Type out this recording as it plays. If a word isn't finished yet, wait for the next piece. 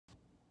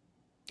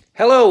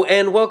Hello,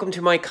 and welcome to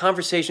my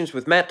Conversations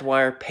with Matt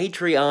Dwyer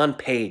Patreon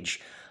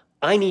page.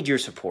 I need your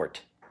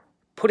support.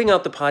 Putting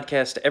out the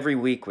podcast every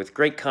week with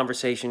great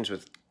conversations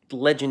with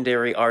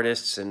legendary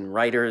artists and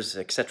writers,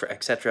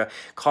 etc.,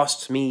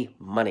 costs me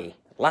money.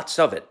 Lots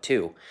of it,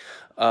 too.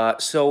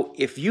 So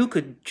if you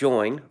could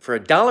join, for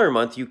 $1 a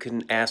month, you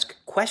can ask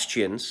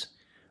questions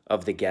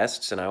of the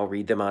guests, and I'll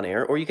read them on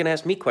air, or you can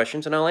ask me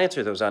questions, and I'll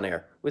answer those on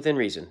air, within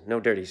reason.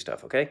 No dirty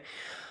stuff, okay?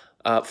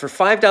 For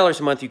 $5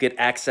 a month, you get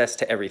access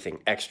to everything.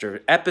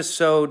 Extra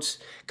episodes,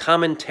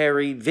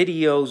 commentary,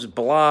 videos,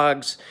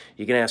 blogs.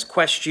 You can ask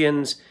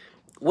questions,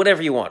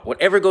 whatever you want.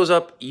 Whatever goes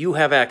up, you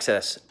have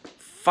access.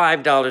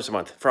 $5 a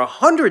month. For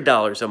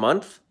 $100 a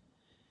month,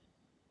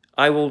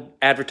 I will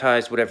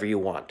advertise whatever you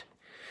want.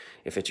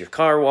 If it's your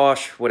car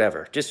wash,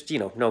 whatever. Just,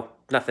 no,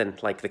 nothing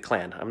like the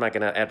Klan. I'm not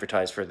going to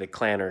advertise for the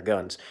Klan or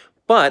guns.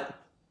 But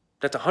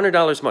that's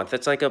 $100 a month.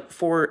 That's like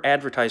 4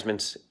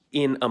 advertisements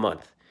in a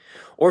month.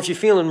 Or if you're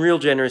feeling real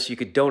generous, you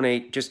could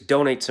just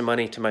donate some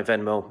money to my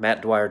Venmo,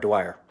 Matt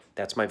Dwyer.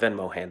 That's my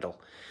Venmo handle.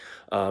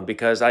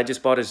 Because I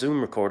just bought a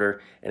Zoom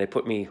recorder and it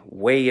put me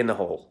way in the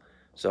hole.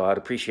 So I'd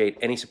appreciate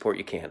any support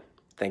you can.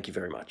 Thank you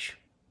very much.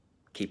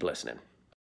 Keep listening.